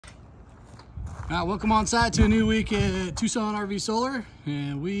All right, welcome on site to a new week at Tucson RV Solar,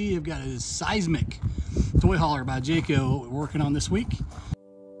 and we have got a Seismic toy hauler by Jayco we're working on this week.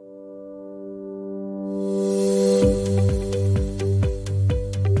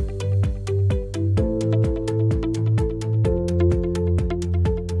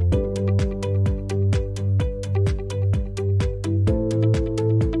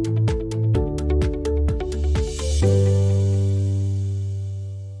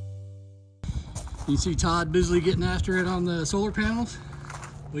 You see Todd busily getting after it on the solar panels.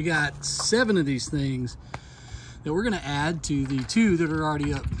 We got 7 of these things that we're going to add to the 2 that are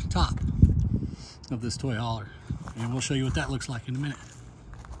already up top of this toy hauler. And we'll show you what that looks like in a minute.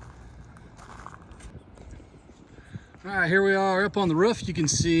 All right, here we are up on the roof. You can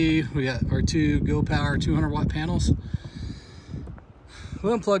see we got our 2 Go Power 200 watt panels.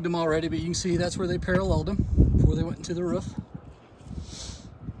 We unplugged them already, but you can see that's where they paralleled them before they went into the roof.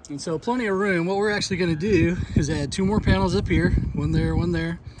 And so plenty of room. What we're actually going to do is add 2 more panels up here, one there,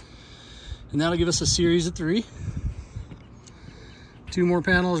 and that'll give us a series of 3. 2 more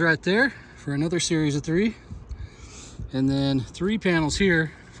panels right there for another series of 3, and then 3 panels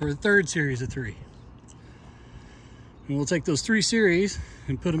here for a 3rd series of 3. And we'll take those 3 series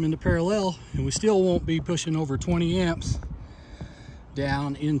and put them into parallel, and we still won't be pushing over 20 amps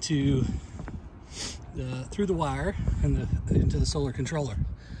down into through the wire and into the solar controller.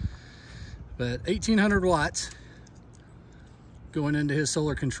 But 1800 watts going into his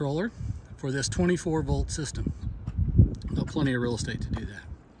solar controller for this 24 volt system. Got plenty of real estate to do that.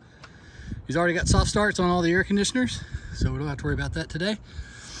 He's already got soft starts on all the air conditioners, so we don't have to worry about that today.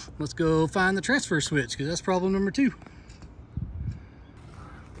 Let's go find the transfer switch, because that's problem number 2.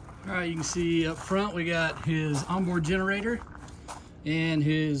 All right, you can see up front we got his onboard generator and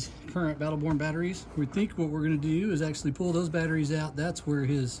his current Battleborn batteries. We think what we're going to do is actually pull those batteries out. That's where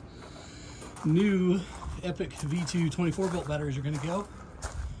his new Epoch V2 24 volt batteries are going to go,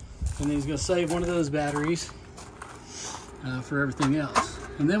 and then he's going to save one of those batteries for everything else.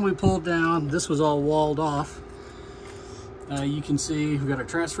 And then we pulled down, this was all walled off. You can see we've got our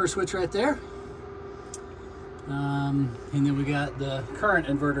transfer switch right there, and then we got the current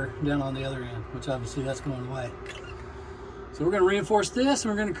inverter down on the other end, which obviously that's going away. So we're going to reinforce this,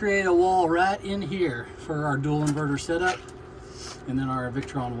 and we're going to create a wall right in here for our dual inverter setup, and then our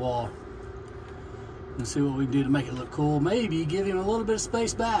Victron wall. And see what we can do to make it look cool. Maybe give him a little bit of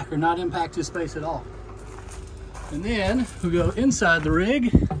space back, or not impact his space at all. And then we'll go inside the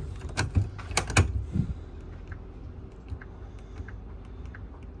rig.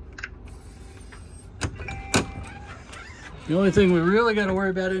 The only thing we really got to worry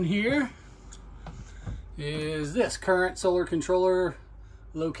about in here is this current solar controller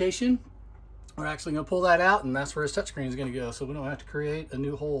location. We're actually going to pull that out, and that's where his touchscreen is going to go, so we don't have to create a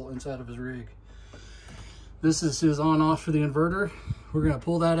new hole inside of his rig. This is his on-off for the inverter. We're going to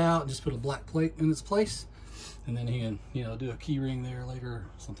pull that out and just put a black plate in its place, and then he can, do a key ring there later or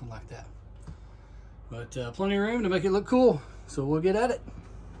something like that. But plenty of room to make it look cool, so we'll get at it.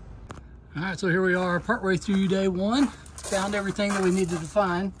 All right, so here we are partway through day 1. Found everything that we needed to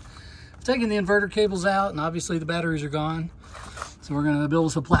find. I've taken the inverter cables out, and obviously the batteries are gone. So we're going to build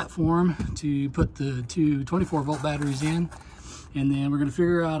us a platform to put the 2 24 volt batteries in, and then we're going to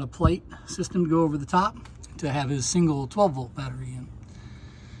figure out a plate system to go over the top to have his single 12 volt battery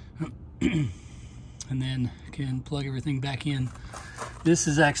in. And then can plug everything back in. This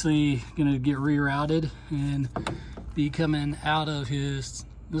is actually going to get rerouted and be coming out of his,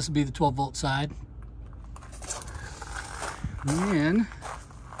 this will be the 12 volt side. And then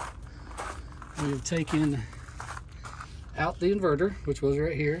we have taken out the inverter, which was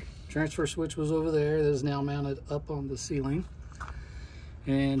right here. Transfer switch was over there. That is now mounted up on the ceiling.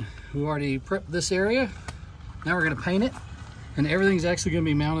 And we already prepped this area. Now we're going to paint it, and everything's actually going to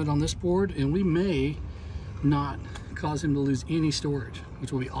be mounted on this board, and we may not cause him to lose any storage,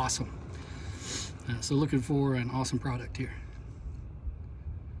 which will be awesome. So looking for an awesome product here.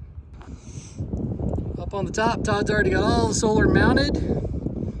 Up on the top, Todd's already got all the solar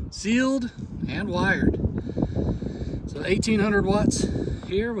mounted, sealed, and wired. So 1800 watts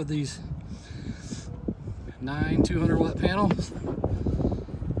here with these 9 200 watt panels.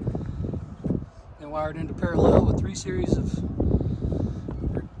 Wired into parallel with 3 series of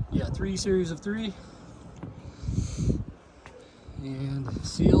 3 and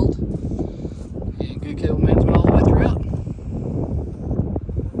sealed, and good cable management all the way throughout.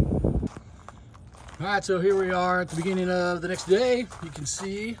 All right, so here we are at the beginning of the next day. You can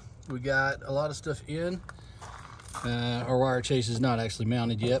see we got a lot of stuff in. Our wire chase is not actually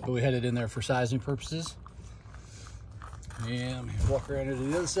mounted yet, but we had it in there for sizing purposes. And walk around to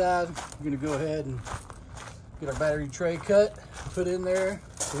the other side. We're gonna go ahead and get our battery tray cut, put in there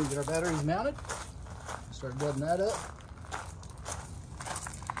so we can get our batteries mounted. Start building that up.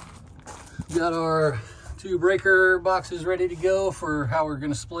 Got our 2 breaker boxes ready to go for how we're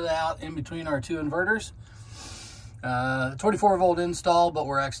gonna split out in between our 2 inverters. 24 volt install, but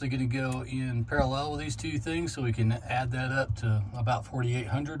we're actually gonna go in parallel with these 2 things so we can add that up to about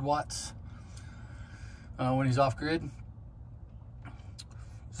 4,800 watts when he's off grid.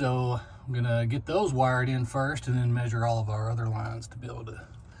 So I'm gonna get those wired in first and then measure all of our other lines to be able to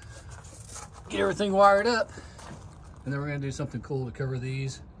get everything wired up. And then we're gonna do something cool to cover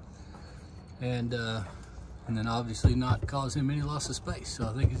these and then obviously not cause him any loss of space. So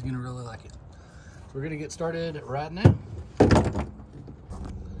I think he's gonna really like it. So we're gonna get started right now. All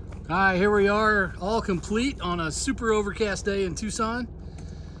right, here we are, all complete on a super overcast day in Tucson.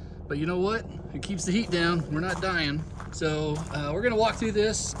 But you know what? It keeps the heat down. We're not dying. So we're gonna walk through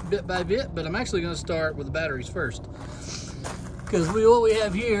this bit by bit, but I'm actually gonna start with the batteries first. Because what we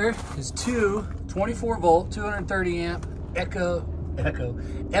have here is 2 24 volt, 230 amp Epoch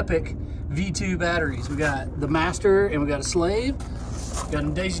V2 batteries. We got the master and we got a slave. Got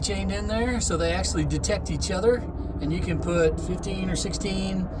them daisy chained in there so they actually detect each other, and you can put 15 or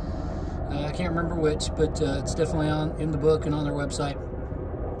 16, I can't remember which, but it's definitely in the book and on their website,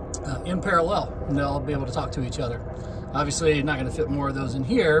 in parallel, and they'll be able to talk to each other. Obviously, you're not going to fit more of those in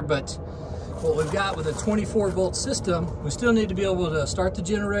here, but what we've got with a 24 volt system, we still need to be able to start the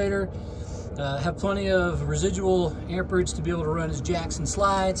generator, have plenty of residual amperage to be able to run his jacks and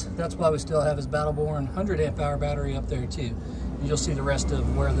slides. That's why we still have his Battleborn 100 amp hour battery up there too. And you'll see the rest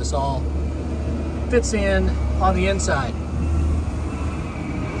of where this all fits in on the inside.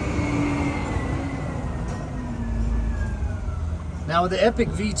 Now with the Epoch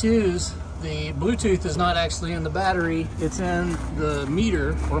V2s, the Bluetooth is not actually in the battery, it's in the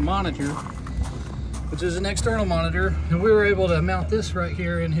meter or monitor, which is an external monitor, and we were able to mount this right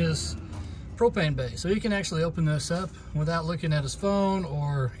here in his propane bay. So he can actually open this up without looking at his phone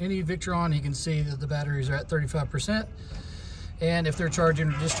or any Victron. He can see that the batteries are at 35%, and if they're charging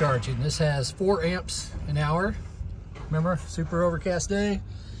or discharging. This has 4 amps an hour. Remember, super overcast day.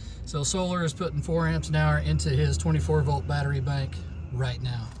 So solar is putting 4 amps an hour into his 24 volt battery bank right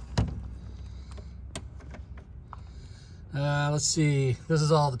now. Let's see, this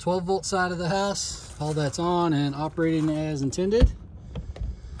is all the 12 volt side of the house. All that's on and operating as intended.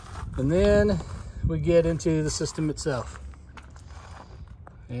 And then we get into the system itself.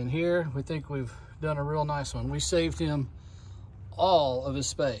 And here we think we've done a real nice one. We saved him all of his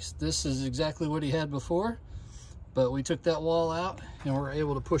space. This is exactly what he had before, but we took that wall out and we're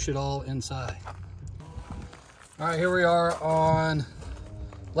able to push it all inside. All right, here we are on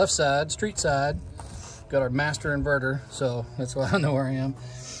left side, street side. Got our master inverter, so that's why I know where I am.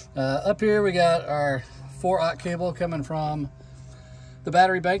 Up here we got our 4-aught cable coming from the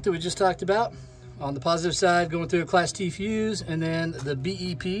battery bank that we just talked about. On the positive side, going through a Class T fuse, and then the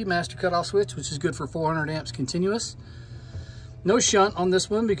BEP, master cutoff switch, which is good for 400 amps continuous. No shunt on this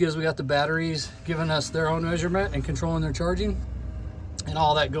one because we got the batteries giving us their own measurement and controlling their charging, and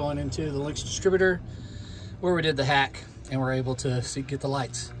all that going into the Lynx distributor where we did the hack and we're able to get the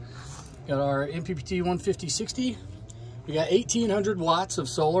lights. Got our MPPT 150/60. We got 1800 watts of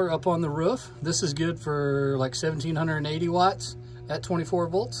solar up on the roof. This is good for like 1780 watts at 24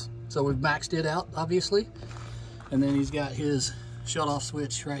 volts. So we've maxed it out, obviously. And then he's got his shut-off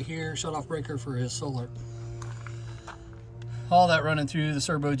switch right here, shut-off breaker for his solar. All that running through the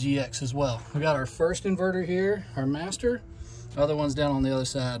Servo GX as well. We got our first inverter here, our master. Other one's down on the other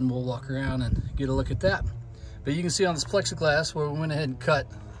side, and we'll walk around and get a look at that. But you can see on this plexiglass where we went ahead and cut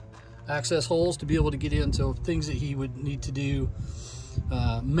access holes to be able to get into things that he would need to do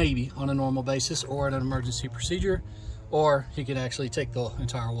maybe on a normal basis or in an emergency procedure, or he could actually take the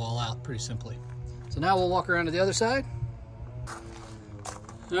entire wall out pretty simply. So now we'll walk around to the other side.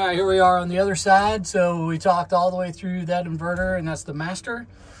 All right, here we are on the other side. So we talked all the way through that inverter, and that's the master.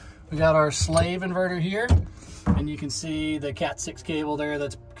 We got our slave inverter here, and you can see the Cat 6 cable there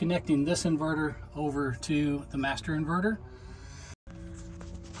that's connecting this inverter over to the master inverter.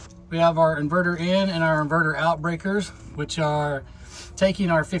 We have our inverter in and our inverter out breakers, which are taking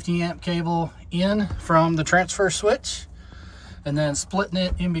our 50 amp cable in from the transfer switch and then splitting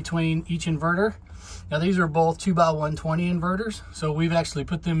it in between each inverter. Now these are both 2x120 inverters, so we've actually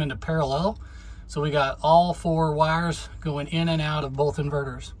put them into parallel. So we got all 4 wires going in and out of both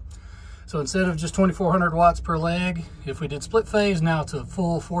inverters. So instead of just 2400 watts per leg, if we did split phase, now it's a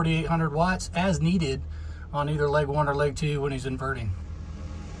full 4800 watts as needed on either leg 1 or leg 2 when he's inverting.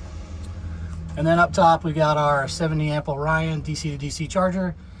 And then up top, we got our 70 amp Orion DC to DC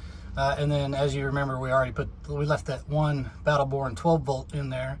charger. And then, as you remember, we left that one Battleborn 12 volt in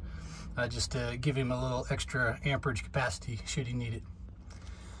there, just to give him a little extra amperage capacity should he need it.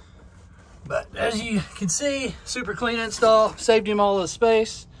 But as you can see, super clean install, saved him all the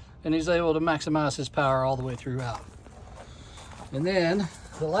space, and he's able to maximize his power all the way throughout. And then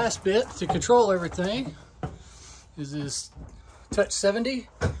the last bit to control everything is this touch 70.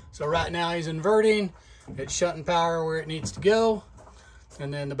 So right now he's inverting, it's shunting power where it needs to go,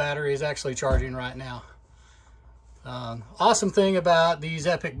 and then the battery is actually charging right now. Awesome thing about these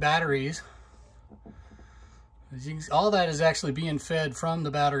Epoch batteries is all that is actually being fed from the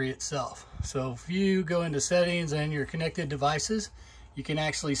battery itself. So if you go into settings and your connected devices, you can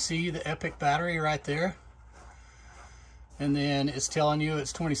actually see the Epoch battery right there. And then it's telling you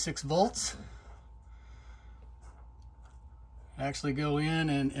it's 26 volts. Actually go in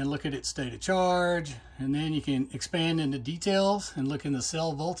and look at its state of charge, and then you can expand into details and look in the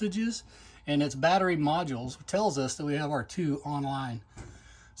cell voltages, and its battery modules tells us that we have our 2 online.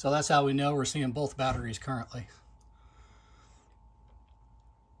 So that's how we know we're seeing both batteries currently.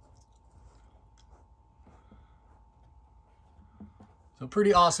 So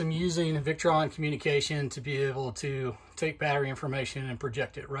pretty awesome using Victron communication to be able to take battery information and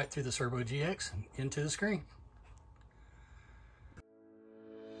project it right through the Servo GX into the screen.